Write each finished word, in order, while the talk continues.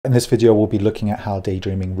In this video, we'll be looking at how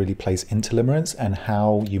daydreaming really plays into limerence and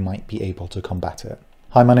how you might be able to combat it.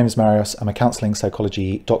 Hi, my name is Marius. I'm a counselling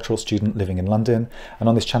psychology doctoral student living in London. And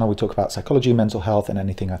on this channel, we talk about psychology, mental health, and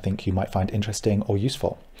anything I think you might find interesting or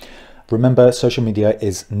useful. Remember, social media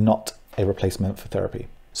is not a replacement for therapy.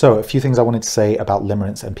 So a few things I wanted to say about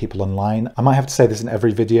limerence and people online. I might have to say this in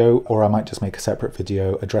every video, or I might just make a separate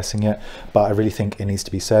video addressing it, but I really think it needs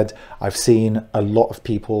to be said. I've seen a lot of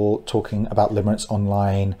people talking about limerence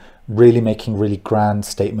online, really making really grand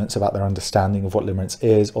statements about their understanding of what limerence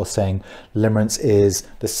is, or saying limerence is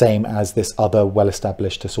the same as this other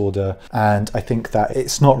well-established disorder. And I think that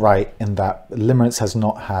it's not right, in that limerence has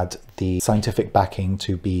not had the scientific backing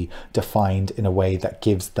to be defined in a way that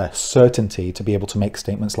gives the certainty to be able to make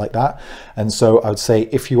statements like that. And so I would say,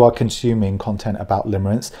 if you are consuming content about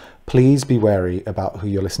limerence, please be wary about who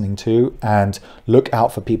you're listening to and look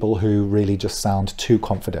out for people who really just sound too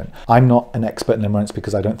confident. I'm not an expert in limerence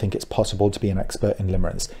because I don't think it's possible to be an expert in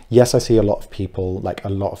limerence. Yes, I see a lot of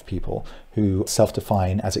people, who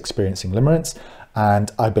self-define as experiencing limerence,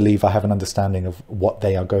 and I believe I have an understanding of what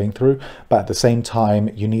they are going through. But at the same time,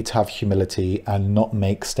 you need to have humility and not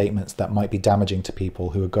make statements that might be damaging to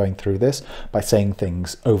people who are going through this by saying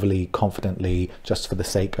things overly confidently just for the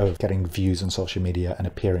sake of getting views on social media and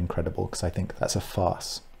appearing credible, because I think that's a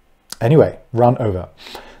farce. Anyway, run over.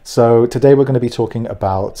 So today we're going to be talking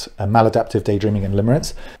about maladaptive daydreaming and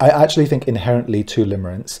limerence. I actually think inherently to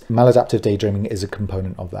limerence, maladaptive daydreaming is a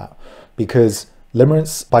component of that, because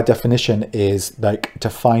limerence by definition is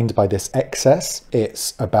defined by this excess.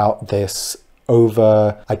 It's about this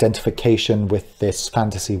over identification with this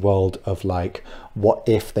fantasy world of what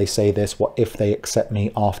if they say this, what if they accept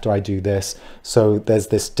me after I do this. So there's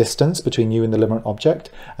this distance between you and the limerent object,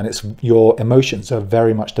 and it's your emotions are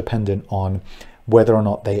very much dependent on whether or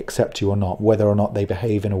not they accept you or not, whether or not they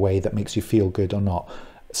behave in a way that makes you feel good or not,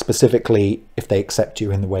 specifically if they accept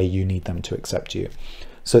you in the way you need them to accept you.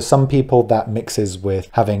 So some people, that mixes with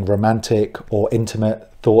having romantic or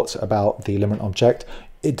intimate thoughts about the limerent object.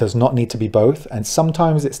 It does not need to be both, and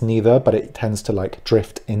sometimes it's neither, but it tends to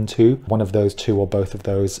drift into one of those two or both of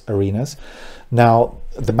those arenas. Now,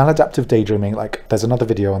 the maladaptive daydreaming, there's another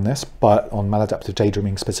video on this, but on maladaptive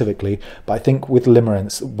daydreaming specifically, but I think with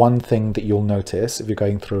limerence, one thing that you'll notice if you're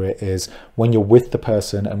going through it is when you're with the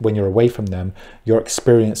person and when you're away from them, your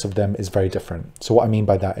experience of them is very different. So what I mean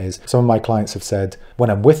by that is, some of my clients have said, when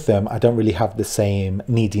I'm with them, I don't really have the same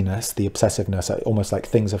neediness, the obsessiveness, almost like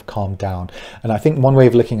things have calmed down. And I think one way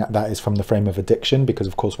of looking at that is from the frame of addiction, because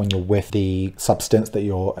of course, when you're with the substance that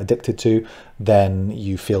you're addicted to, then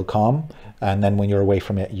you feel calm. And then when you're away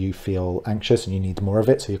from it, you feel anxious and you need more of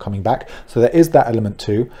it, so you're coming back. So there is that element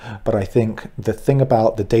too. But I think the thing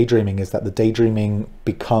about the daydreaming is that the daydreaming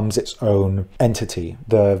becomes its own entity.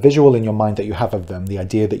 The visual in your mind that you have of them, the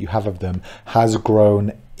idea that you have of them, has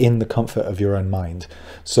grown in the comfort of your own mind.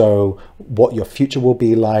 So what your future will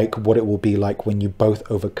be like, what it will be like when you both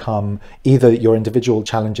overcome either your individual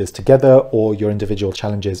challenges together or your individual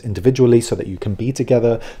challenges individually so that you can be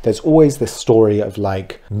together. There's always this story of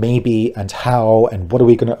maybe and how and what are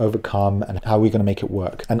we going to overcome and how are we going to make it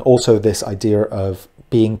work. And also this idea of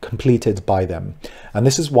being completed by them. And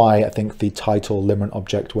this is why I think the title limerent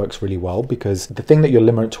object works really well, because the thing that you're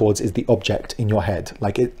limerent towards is the object in your head,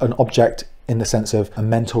 an object in the sense of a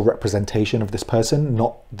mental representation of this person,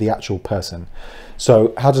 not the actual person.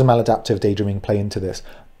 So how does maladaptive daydreaming play into this?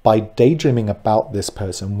 By daydreaming about this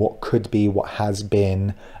person, what could be, what has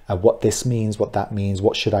been, what this means, what that means,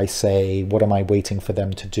 what should I say, what am I waiting for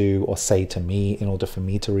them to do or say to me in order for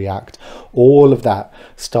me to react, all of that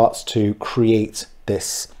starts to create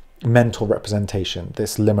this mental representation,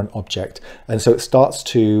 this limerent object. And so it starts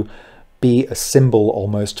to be a symbol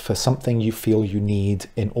almost for something you feel you need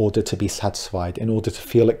in order to be satisfied, in order to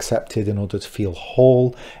feel accepted, in order to feel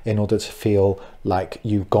whole, in order to feel like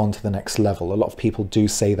you've gone to the next level. A lot of people do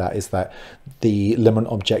say that, is that the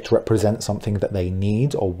limerent object represents something that they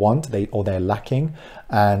need or want, or they're lacking,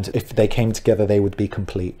 and if they came together, they would be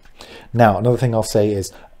complete. Now, another thing I'll say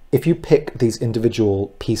is, if you pick these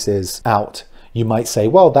individual pieces out, you might say,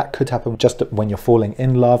 well, that could happen just when you're falling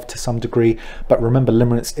in love to some degree. But remember,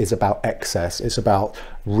 limerence is about excess. It's about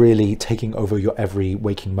really taking over your every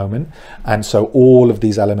waking moment. And so all of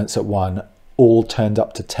these elements at one, all turned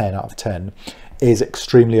up to 10 out of 10, is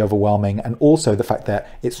extremely overwhelming. And also the fact that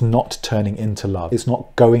it's not turning into love. It's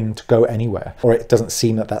not going to go anywhere, or it doesn't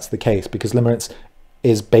seem that that's the case, because limerence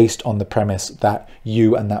is based on the premise that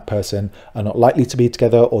you and that person are not likely to be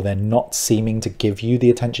together, or they're not seeming to give you the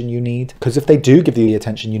attention you need. Because if they do give you the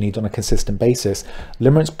attention you need on a consistent basis,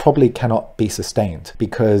 limerence probably cannot be sustained,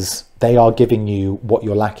 because they are giving you what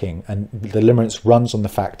you're lacking, and the limerence runs on the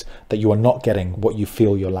fact that you are not getting what you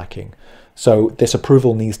feel you're lacking. So this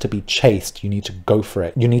approval needs to be chased. You need to go for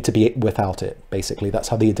it. You need to be without it, basically. That's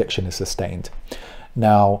how the addiction is sustained.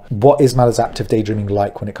 Now, what is maladaptive daydreaming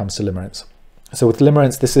like when it comes to limerence? So with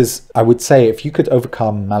limerence, this is, I would say, if you could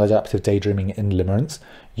overcome maladaptive daydreaming in limerence,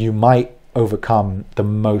 you might overcome the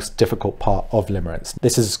most difficult part of limerence.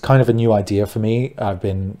 This is kind of a new idea for me. I've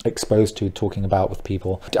been exposed to talking about with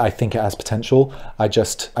people. I think it has potential. I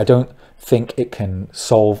don't think it can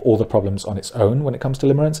solve all the problems on its own when it comes to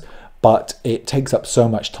limerence, but it takes up so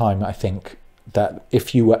much time, I think, that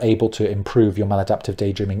if you were able to improve your maladaptive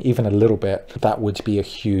daydreaming even a little bit, that would be a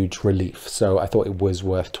huge relief. So I thought it was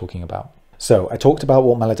worth talking about. So I talked about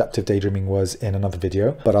what maladaptive daydreaming was in another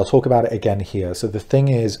video, but I'll talk about it again here. So the thing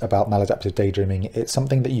is about maladaptive daydreaming, it's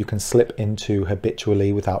something that you can slip into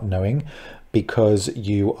habitually without knowing, because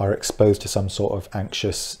you are exposed to some sort of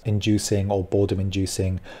anxious inducing or boredom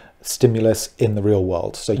inducing stimulus in the real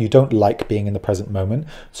world. So you don't like being in the present moment,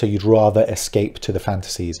 so you'd rather escape to the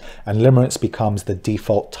fantasies, and limerence becomes the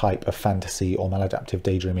default type of fantasy or maladaptive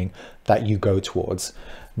daydreaming that you go towards.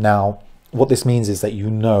 Now, what this means is that you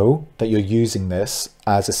know that you're using this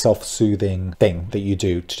as a self-soothing thing that you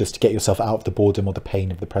do to just get yourself out of the boredom or the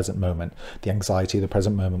pain of the present moment, the anxiety of the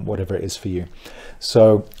present moment, whatever it is for you.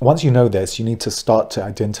 So once you know this, you need to start to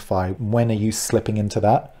identify, when are you slipping into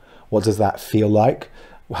that? What does that feel like?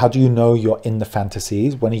 How do you know you're in the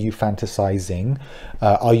fantasies? When are you fantasizing?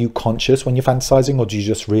 Are you conscious when you're fantasizing, or do you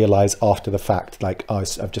just realize after the fact, like, oh,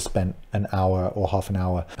 I've just spent an hour or half an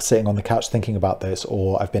hour sitting on the couch thinking about this,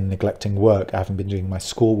 or I've been neglecting work, I haven't been doing my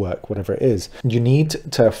schoolwork, whatever it is. You need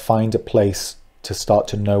to find a place to start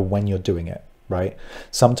to know when you're doing it, right?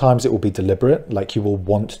 Sometimes it will be deliberate, like you will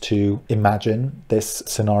want to imagine this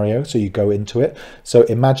scenario, so you go into it. So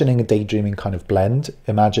imagining a daydreaming kind of blend,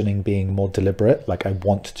 imagining being more deliberate, like I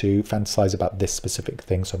want to fantasize about this specific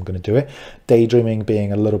thing, so I'm going to do it. Daydreaming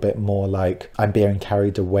being a little bit more like I'm being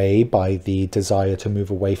carried away by the desire to move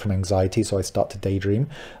away from anxiety, so I start to daydream,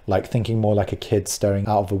 like thinking more like a kid staring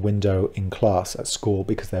out of a window in class at school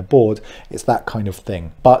because they're bored. It's that kind of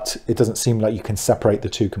thing, but it doesn't seem like you can separate the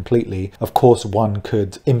two completely. Of course, one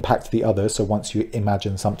could impact the other. So once you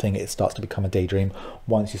imagine something, it starts to become a daydream.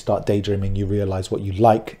 Once you start daydreaming, you realize what you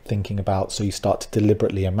like thinking about, so you start to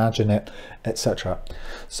deliberately imagine it, etc.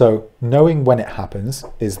 So knowing when it happens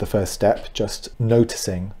is the first step. Just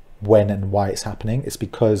noticing when and why it's happening. It's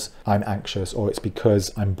because I'm anxious, or it's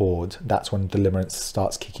because I'm bored. That's when the limerence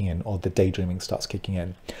starts kicking in, or the daydreaming starts kicking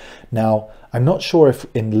in. Now, I'm not sure if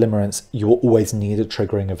in limerence you will always need a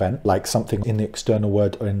triggering event, like something in the external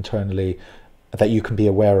world or internally that you can be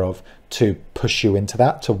aware of to push you into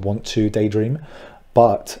that, to want to daydream.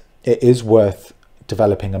 But it is worth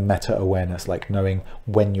developing a meta awareness, like knowing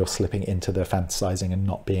when you're slipping into the fantasizing and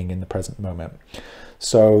not being in the present moment.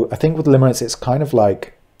 So I think with limerence, it's kind of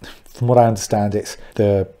like, from what I understand, it's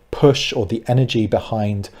the push or the energy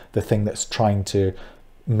behind the thing that's trying to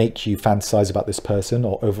make you fantasize about this person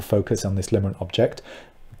or over focus on this limerent object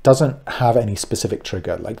doesn't have any specific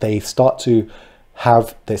trigger. Like they start to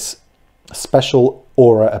have this special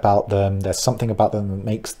aura about them. There's something about them that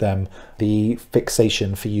makes them the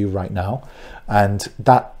fixation for you right now. And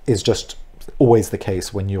that is just always the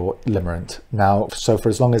case when you're limerent. Now, so for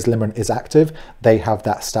as long as limerent is active, they have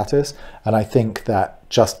that status. And I think that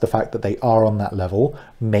just the fact that they are on that level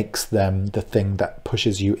makes them the thing that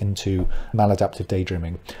pushes you into maladaptive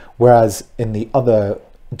daydreaming. Whereas in the other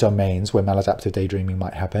domains where maladaptive daydreaming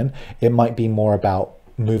might happen, it might be more about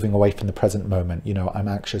moving away from the present moment. You know, I'm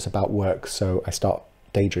anxious about work, so I start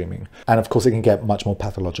daydreaming. And of course it can get much more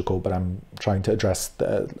pathological, but I'm trying to address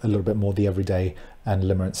a little bit more the everyday and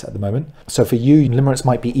limerence at the moment. So for you, limerence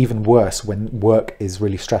might be even worse when work is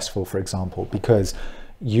really stressful, for example, because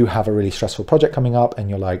you have a really stressful project coming up and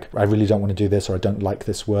you're like, I really don't want to do this, or I don't like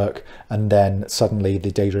this work. And then suddenly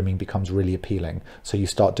the daydreaming becomes really appealing. So you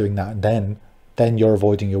start doing that, and then you're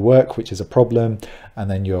avoiding your work, which is a problem. And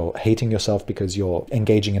then you're hating yourself because you're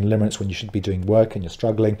engaging in limerence when you should be doing work and you're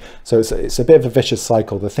struggling. So it's a bit of a vicious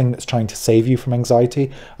cycle. The thing that's trying to save you from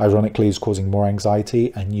anxiety, ironically, is causing more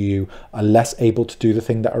anxiety, and you are less able to do the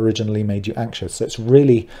thing that originally made you anxious. So it's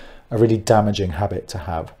really a really damaging habit to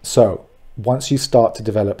have. So once you start to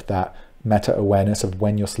develop that meta awareness of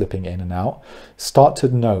when you're slipping in and out, start to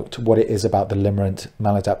note what it is about the limerent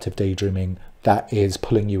maladaptive daydreaming that is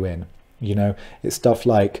pulling you in. You know, it's stuff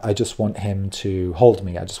like, I just want him to hold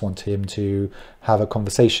me. I just want him to have a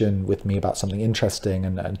conversation with me about something interesting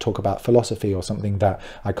and talk about philosophy or something that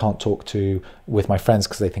I can't talk to with my friends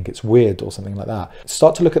because they think it's weird or something like that.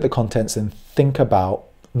 Start to look at the contents and think about,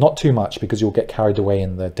 not too much because you'll get carried away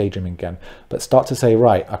in the daydreaming again, but start to say,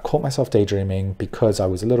 right, I caught myself daydreaming because I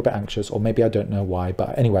was a little bit anxious, or maybe I don't know why,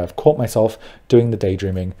 but anyway, I've caught myself doing the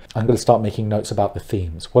daydreaming. I'm going to start making notes about the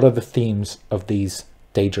themes. What are the themes of these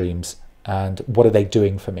daydreams? And what are they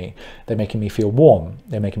doing for me? They're making me feel warm.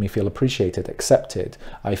 They're making me feel appreciated, accepted.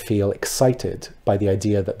 I feel excited by the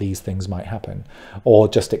idea that these things might happen, or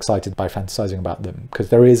just excited by fantasizing about them, because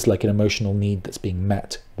there is like an emotional need that's being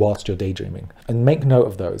met whilst you're daydreaming. And make note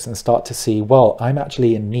of those and start to see, well, I'm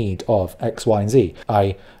actually in need of X, Y, and Z.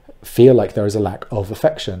 I feel like there is a lack of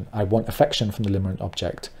affection. I want affection from the limerent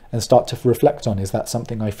object. And start to reflect on, is that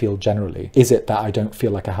something I feel generally? Is it that I don't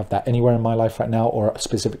feel like I have that anywhere in my life right now, or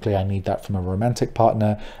specifically I need that from a romantic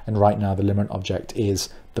partner, and right now the limerent object is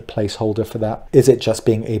the placeholder for that? Is it just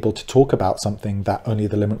being able to talk about something that only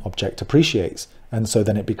the limerent object appreciates? And so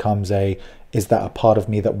then it becomes is that a part of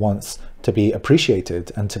me that wants to be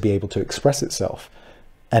appreciated and to be able to express itself?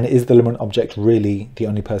 And is the limerent object really the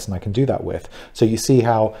only person I can do that with? So you see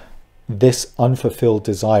how this unfulfilled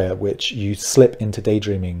desire, which you slip into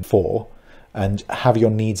daydreaming for and have your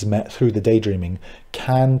needs met through the daydreaming,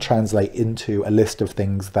 can translate into a list of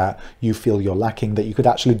things that you feel you're lacking that you could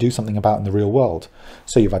actually do something about in the real world.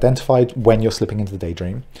 So you've identified when you're slipping into the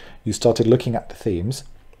daydream, you started looking at the themes,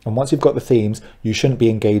 and once you've got the themes, you shouldn't be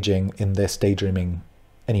engaging in this daydreaming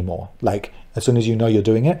anymore. Like, as soon as you know you're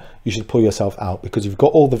doing it, you should pull yourself out, because you've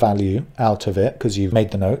got all the value out of it because you've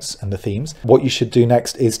made the notes and the themes. What you should do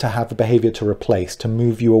next is to have a behavior to replace, to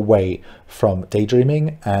move you away from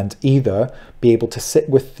daydreaming, and either be able to sit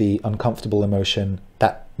with the uncomfortable emotion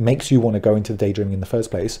that makes you want to go into the daydreaming in the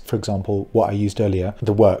first place. For example, what I used earlier,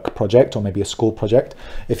 the work project or maybe a school project.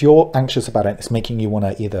 If you're anxious about it, it's making you want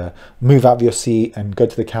to either move out of your seat and go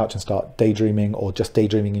to the couch and start daydreaming, or just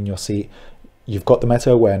daydreaming in your seat. You've got the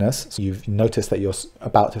meta-awareness, so you've noticed that you're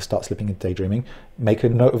about to start slipping into daydreaming. Make a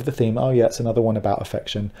note of the theme. Oh yeah, it's another one about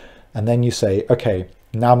affection. And then you say, okay,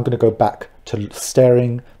 now I'm going to go back to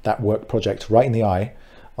staring that work project right in the eye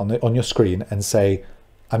on your screen and say,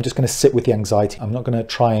 I'm just going to sit with the anxiety. I'm not going to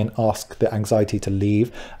try and ask the anxiety to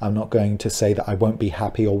leave. I'm not going to say that I won't be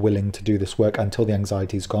happy or willing to do this work until the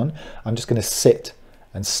anxiety is gone. I'm just going to sit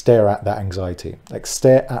and stare at that anxiety, like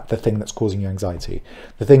stare at the thing that's causing you anxiety.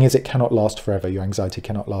 The thing is, it cannot last forever. Your anxiety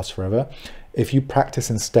cannot last forever. If you practice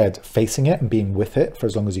instead facing it and being with it for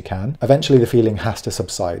as long as you can, eventually the feeling has to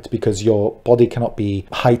subside, because your body cannot be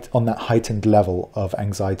on that heightened level of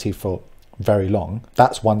anxiety for very long.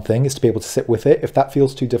 That's one thing, is to be able to sit with it. If that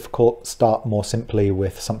feels too difficult, start more simply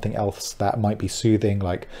with something else that might be soothing,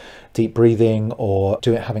 like deep breathing, or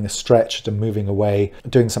having a stretch and moving away,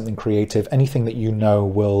 doing something creative, anything that you know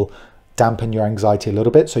will dampen your anxiety a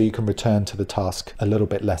little bit so you can return to the task a little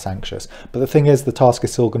bit less anxious. But the thing is, the task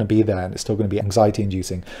is still going to be there and it's still going to be anxiety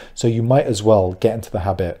inducing. So you might as well get into the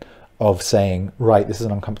habit of saying, right, this is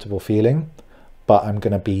an uncomfortable feeling, but I'm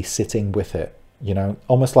going to be sitting with it. You know,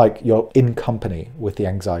 almost like you're in company with the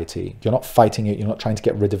anxiety. You're not fighting it. You're not trying to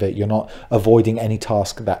get rid of it. You're not avoiding any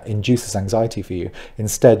task that induces anxiety for you.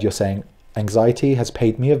 Instead, you're saying, anxiety has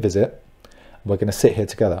paid me a visit. We're going to sit here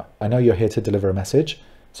together. I know you're here to deliver a message,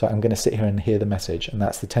 so I'm going to sit here and hear the message. And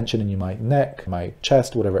that's the tension in my neck, my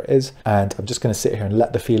chest, whatever it is. And I'm just going to sit here and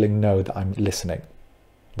let the feeling know that I'm listening.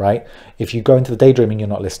 Right? If you go into the daydreaming, you're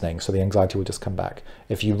not listening, so the anxiety will just come back.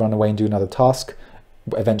 If you run away and do another task,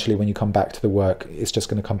 eventually when you come back to the work, it's just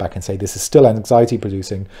going to come back and say, this is still anxiety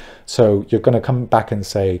producing. So you're going to come back and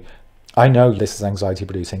say, I know this is anxiety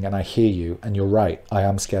producing and I hear you and you're right. I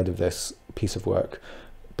am scared of this piece of work,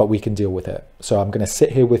 but we can deal with it. So I'm going to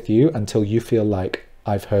sit here with you until you feel like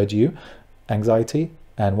I've heard you, anxiety.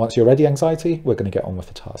 And once you're ready, anxiety, we're going to get on with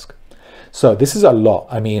the task. So this is a lot.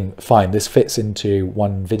 I mean, fine, this fits into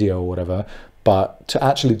one video or whatever, but to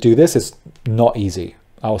actually do this is not easy.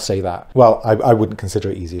 I'll say that. Well, I wouldn't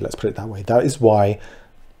consider it easy, let's put it that way. That is why,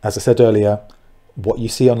 as I said earlier, what you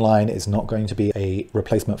see online is not going to be a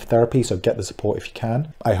replacement for therapy, so get the support if you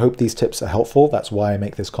can. I hope these tips are helpful. That's why I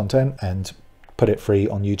make this content and put it free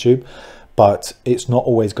on YouTube, but it's not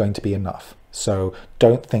always going to be enough. So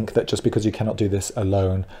don't think that just because you cannot do this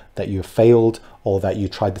alone, that you've failed, or that you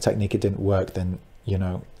tried the technique, it didn't work, then, you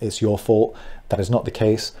know, it's your fault. That is not the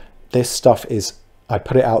case. This stuff is, I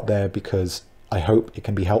put it out there because I hope it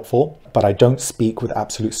can be helpful, but I don't speak with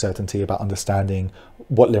absolute certainty about understanding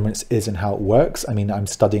what limerence is and how it works. I mean, I'm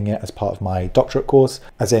studying it as part of my doctorate course,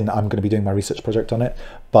 as in I'm going to be doing my research project on it.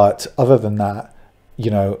 But other than that,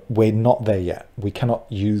 you know, we're not there yet. We cannot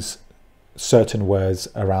use certain words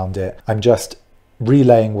around it. I'm just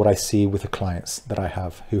relaying what I see with the clients that I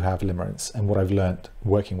have who have limerence and what I've learned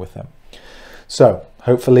working with them. So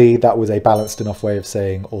hopefully that was a balanced enough way of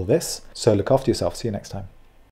saying all this. So look after yourself. See you next time.